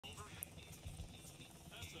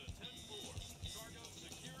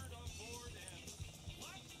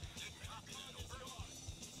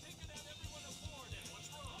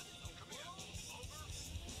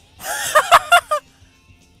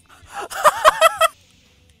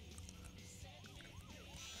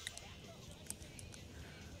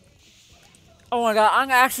Oh my god, I'm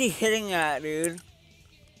actually hitting that, dude.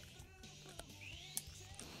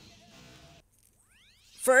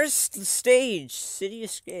 First stage, City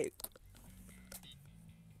Escape.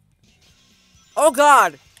 Oh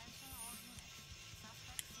god!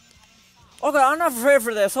 Oh god, I'm not prepared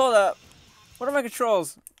for this. Hold up. What are my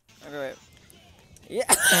controls? Okay, wait.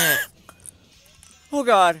 Yeah. Oh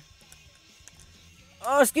god.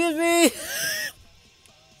 Oh, excuse me.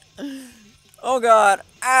 Oh god.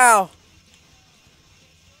 Ow.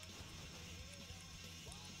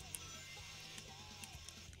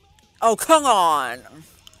 Oh, come on.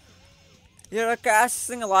 You're the fastest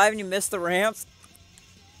thing alive and you missed the ramps?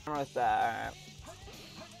 I'm with that. Alright.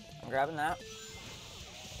 I'm grabbing that.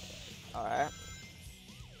 Alright.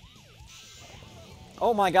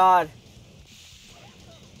 Oh my god.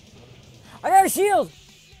 I got a shield!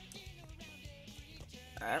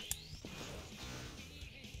 Alright.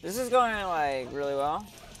 This is going, like, really well.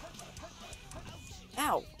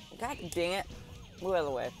 Ow! God dang it. Move out of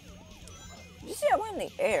the way. Did you see I went in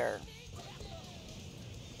the air?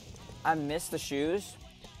 I missed the shoes?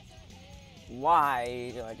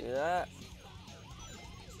 Why do I do that?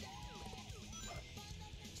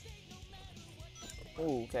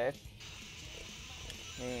 Ooh, okay.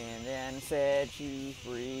 And then set you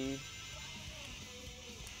free.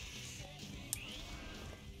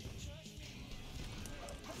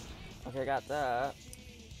 Okay, got that.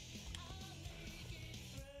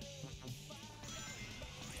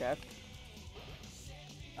 Okay.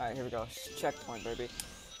 Alright, here we go. Checkpoint, baby.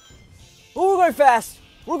 Oh, we're going fast!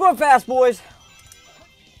 We're going fast, boys!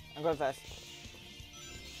 I'm going fast.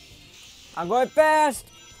 I'm going fast!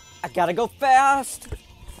 I gotta go fast!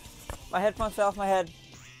 My headphones fell off my head.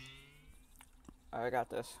 Alright, I got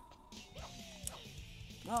this.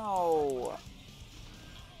 No!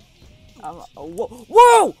 Whoa!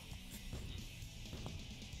 Whoa!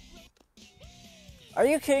 Are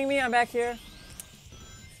you kidding me? I'm back here?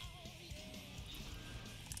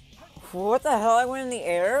 What the hell? I went in the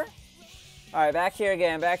air? Alright, back here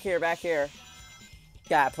again. Back here, back here.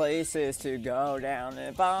 Got places to go down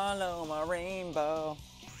and follow my rainbow.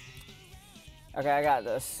 Okay, I got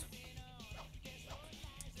this.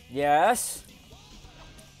 Yes.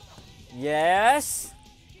 Yes.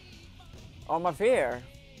 Oh, I'm up here.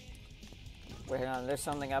 Wait, hang on. There's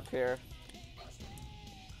something up here.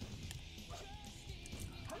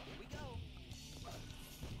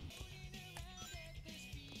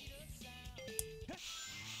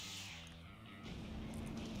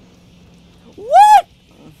 What?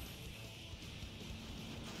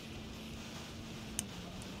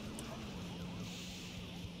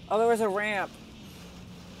 Oh, there was a ramp.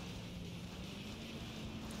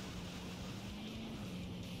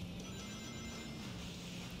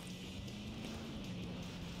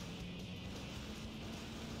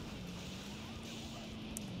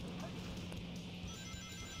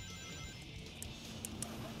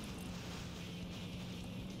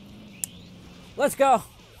 Let's go.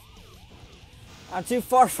 I'm too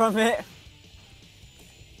far from it.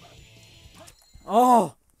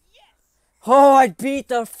 Oh. Oh, I beat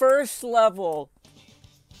the first level.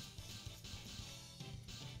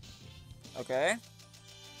 Okay.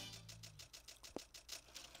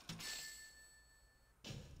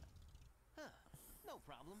 No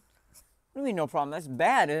problem. What do you mean no problem? That's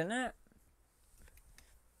bad, isn't it?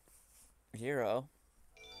 0.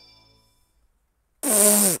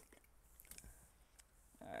 Alright.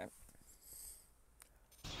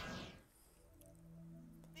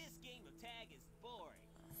 This game of tag is boring.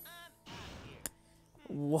 I'm out of here.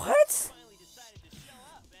 What? Finally decided to show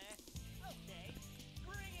up, eh? Okay,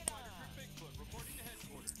 bring it on. Bigfoot reporting to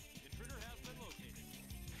headquarters. Intruder has been located.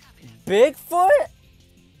 Bigfoot?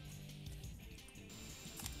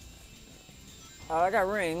 Oh, I got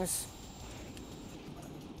rings.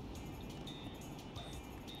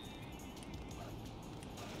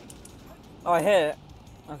 Oh, I hit it.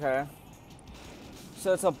 Okay.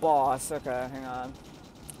 So it's a boss. Okay, hang on.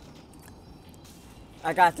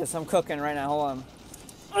 I got this. I'm cooking right now. Hold on.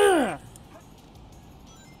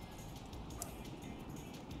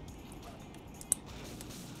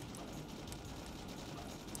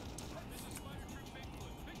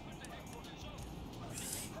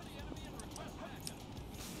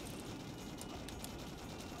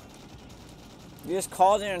 You just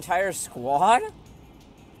called an entire squad?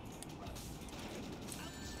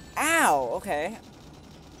 Ow, okay.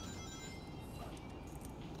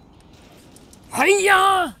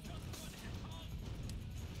 Hiya!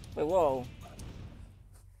 Wait, whoa.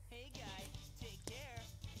 Hey guys, take care.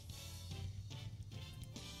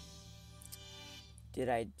 Did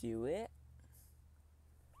I do it?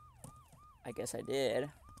 I guess I did.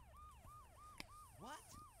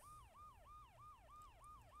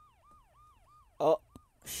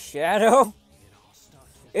 Shadow?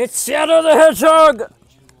 It's Shadow the Hedgehog!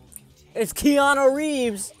 It's Keanu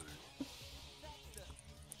Reeves!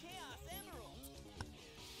 Chaos Emerald.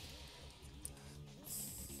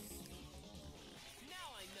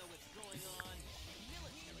 Now I know what's going on. The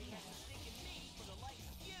military has mistaken me for the likes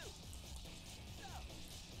of you. So,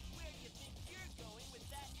 where do you think you're going with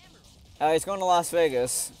that emerald? He's going to Las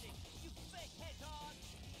Vegas. You fake hedgehog.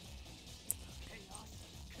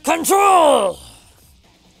 Control!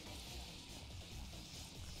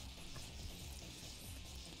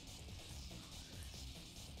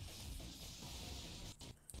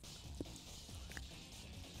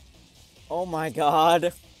 Oh my god.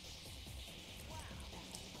 Hey,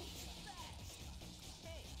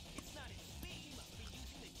 it's not his speed. He must be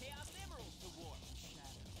using the Chaos Emerald to warp.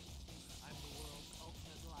 I'm the world's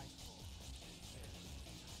ultimate life form.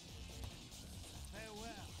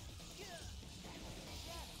 Farewell.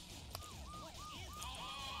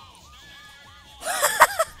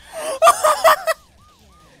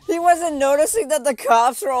 He wasn't noticing that the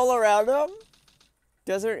cops were all around him?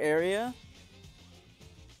 Desert area?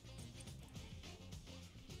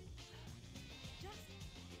 Just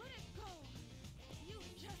let it go. You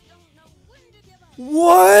just don't know when to give up. What?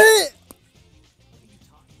 What are you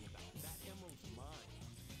talking about? That emerald's mine.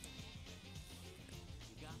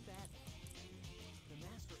 You got that? The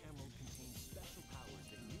Master Emerald contains special powers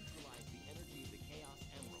that neutralize the energy of the Chaos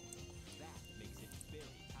Emerald. That makes it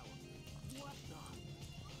very powerful. What the?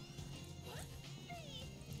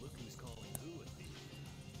 Look who's calling who a thief.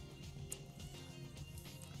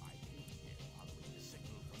 I came here following the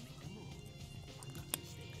signal from the emerald. If I'm not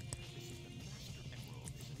mistaken, this is the Master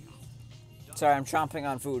Emerald, isn't it? Sorry, I'm chomping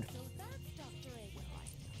on food. So that's Dr. A.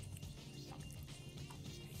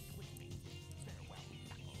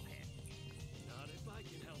 Not if I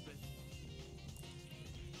can help it.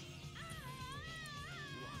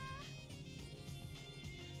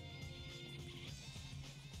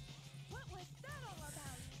 What was that all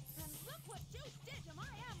about? And look what you did to my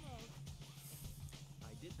emerald.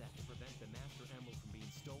 I did that to prevent the Master Emerald from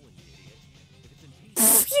being stolen, you idiot. If it's in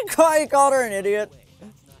pieces, You called her an idiot. away,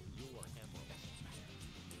 that's not your emerald.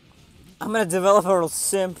 I'm gonna develop a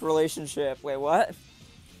simp relationship. Wait, what? I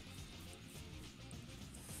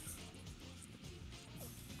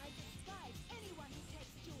despise anyone who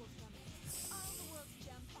takes jewels from me. All the world's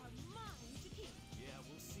gems are mine to keep. Yeah,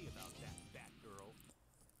 we'll see about that, Batgirl.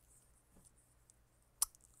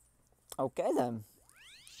 Okay then.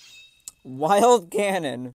 Wild Ganon.